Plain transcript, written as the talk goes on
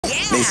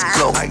Mix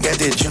glow, I got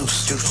that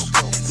juice.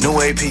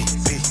 New AP,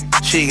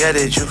 she got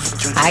that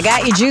juice. I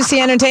got you juicy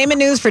entertainment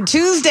news for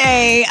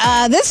Tuesday.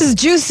 This is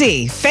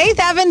juicy. Faith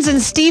Evans and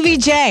Stevie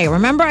J.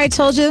 Remember I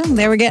told you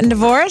they were getting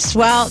divorced?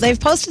 Well, they've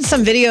posted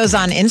some videos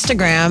on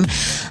Instagram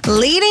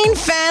leading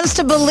fans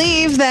to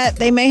believe that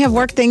they may have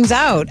worked things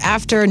out.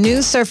 After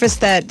news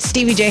surfaced that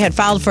Stevie J had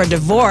filed for a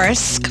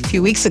divorce a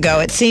few weeks ago,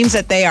 it seems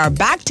that they are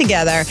back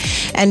together.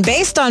 And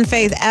based on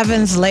Faith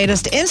Evans'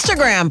 latest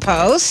Instagram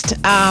post,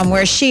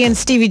 where she and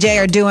Stevie J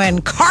are doing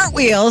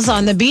cartwheels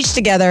on the beach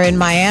together in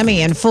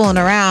Miami and fooling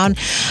around,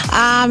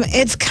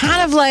 it's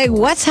kind of like,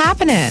 what's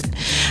happening?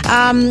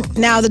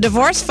 Now, the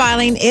divorce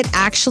filing, it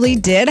actually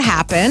did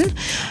happen.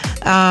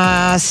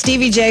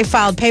 Stevie J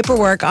filed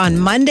paperwork on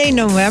Monday,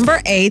 November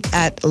 8th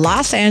at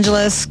Los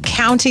Angeles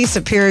County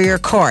Superior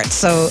Court.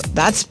 So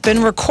that's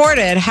been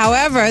recorded.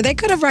 However, they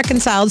could have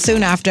reconciled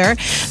soon after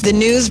the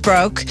news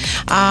broke.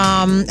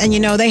 And, you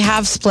know, they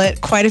have split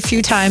quite a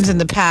few times in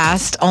the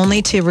past,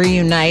 only to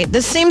reunite.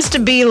 This seems to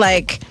be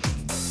like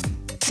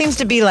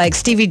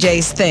Stevie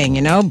J's thing,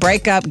 you know,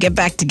 break up, get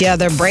back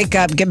together, break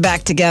up, get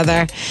back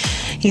together.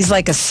 He's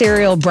like a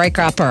serial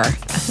break-upper,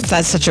 if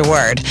that's such a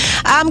word.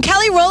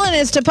 Kelly Rowland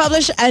is to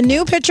publish a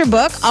new picture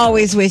book,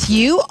 Always With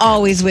You,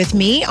 Always With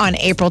Me, on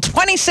April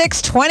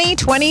 26,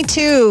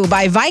 2022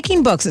 by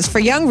Viking Books. It's for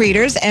young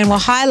readers and will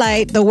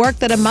highlight the work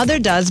that a mother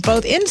does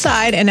both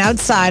inside and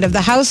outside of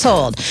the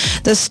household.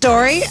 The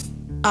story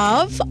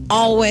of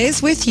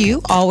Always With You,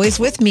 Always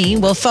With Me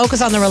will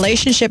focus on the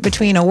relationship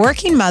between a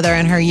working mother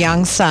and her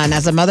young son.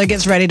 As a mother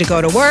gets ready to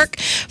go to work,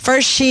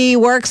 first she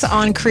works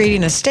on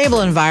creating a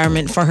stable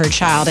environment for her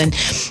child. And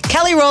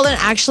Kelly Rowland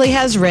actually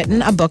has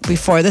written a book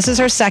before. This is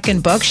her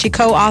second book. She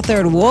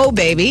co-authored Whoa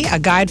Baby, a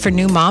guide for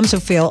new moms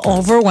who feel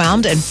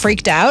overwhelmed and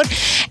freaked out.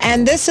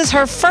 And this is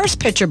her first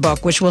picture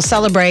book, which will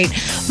celebrate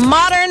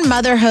modern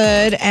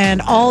motherhood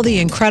and all the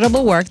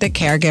incredible work that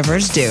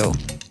caregivers do.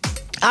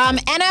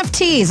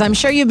 NFTs, I'm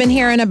sure you've been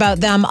hearing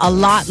about them a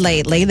lot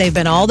lately. They've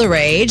been all the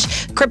rage.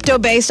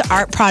 Crypto-based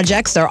art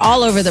projects, they're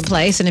all over the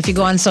place. And if you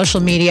go on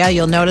social media,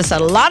 you'll notice that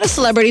a lot of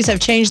celebrities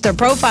have changed their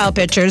profile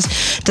pictures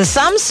to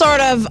some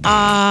sort of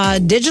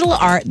digital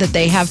art that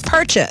they have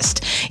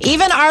purchased.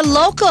 Even our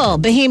local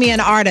Bohemian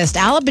artist,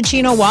 Al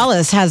Pacino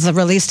Wallace, has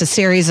released a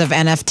series of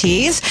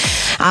NFTs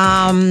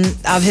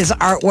of his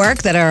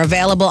artwork that are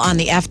available on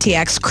the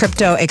FTX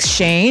crypto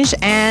exchange.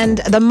 And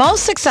the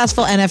most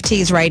successful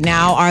NFTs right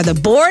now are the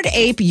Bored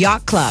Ape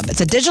Yacht Club.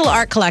 It's a digital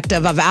art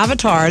collective of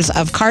avatars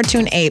of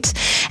cartoon apes,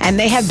 and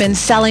they have been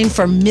selling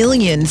for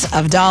millions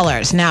of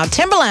dollars. Now,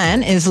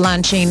 Timberland is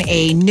launching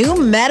a new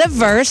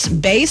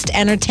metaverse-based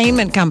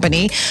entertainment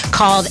company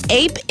called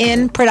Ape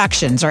In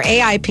Productions, or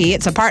AIP.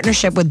 It's a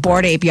partnership with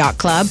Bored Ape Yacht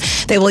Club.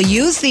 They will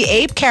use the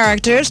ape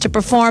characters to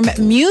perform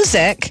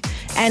music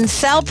and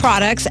sell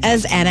products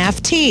as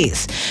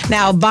NFTs.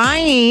 Now,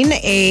 buying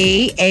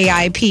a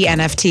AIP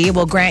NFT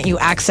will grant you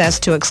access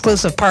to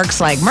exclusive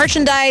perks like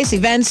merchandise,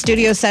 events,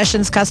 studio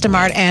sessions, custom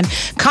art, and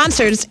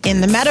concerts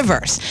in the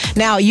metaverse.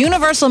 Now,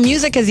 Universal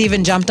Music has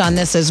even jumped on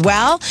this as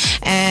well,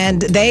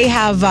 and they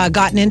have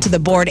gotten into the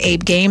Bored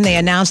Ape game. They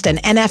announced an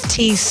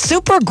NFT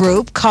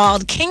supergroup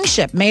called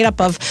Kingship, made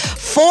up of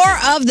 4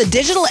 of the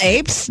digital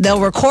apes. They'll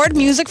record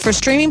music for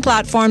streaming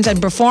platforms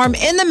and perform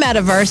in the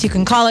metaverse. You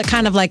can call it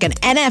kind of like an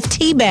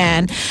NFT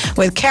band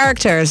with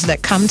characters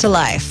that come to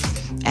life.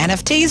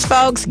 NFTs,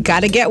 folks,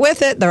 gotta get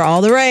with it. They're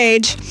all the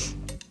rage.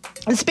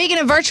 And speaking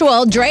of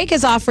virtual, Drake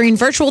is offering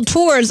virtual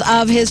tours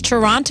of his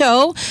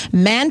Toronto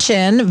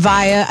mansion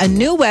via a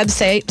new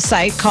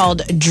website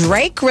called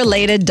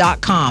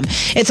DrakeRelated.com.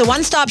 It's a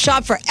one-stop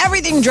shop for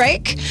everything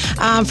Drake,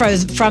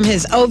 from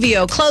his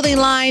OVO clothing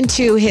line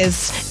to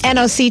his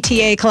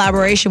NOCTA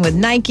collaboration with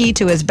Nike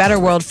to his Better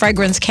World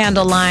fragrance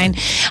candle line.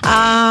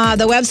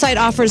 The website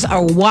offers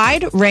a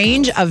wide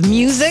range of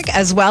music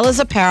as well as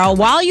apparel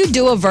while you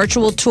do a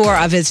virtual tour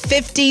of his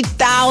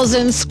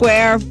 50,000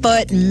 square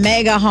foot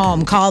mega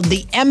home called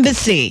The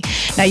Embassy.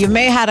 Now, you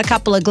may have had a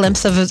couple of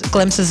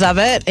glimpses of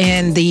it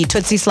in the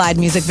Tootsie Slide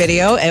music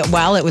video. It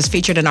was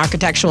featured in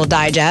Architectural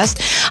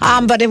Digest.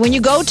 But when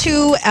you go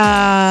to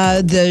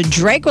the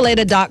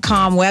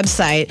DrakeRelated.com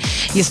website,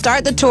 you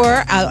start the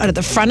tour out at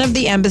the front of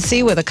the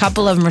Embassy with a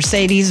couple of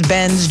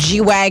Mercedes-Benz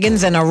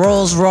G-Wagons and a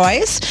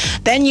Rolls-Royce.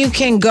 Then you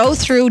can go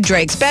through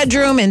Drake's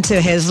bedroom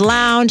into his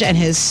lounge and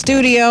his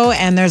studio,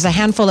 and there's a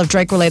handful of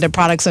Drake-related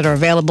products that are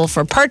available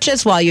for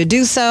purchase while you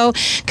do so.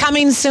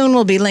 Coming soon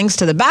will be links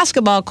to the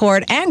basketball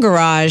court and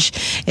garage.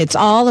 It's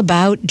all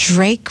about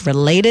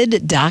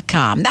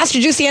DrakeRelated.com. That's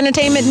your juicy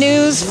entertainment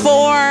news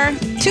for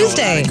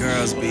Tuesday.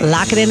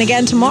 Lock it in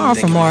again tomorrow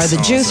for more of the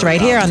juice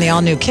right here on the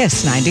all-new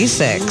Kiss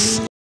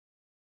 96.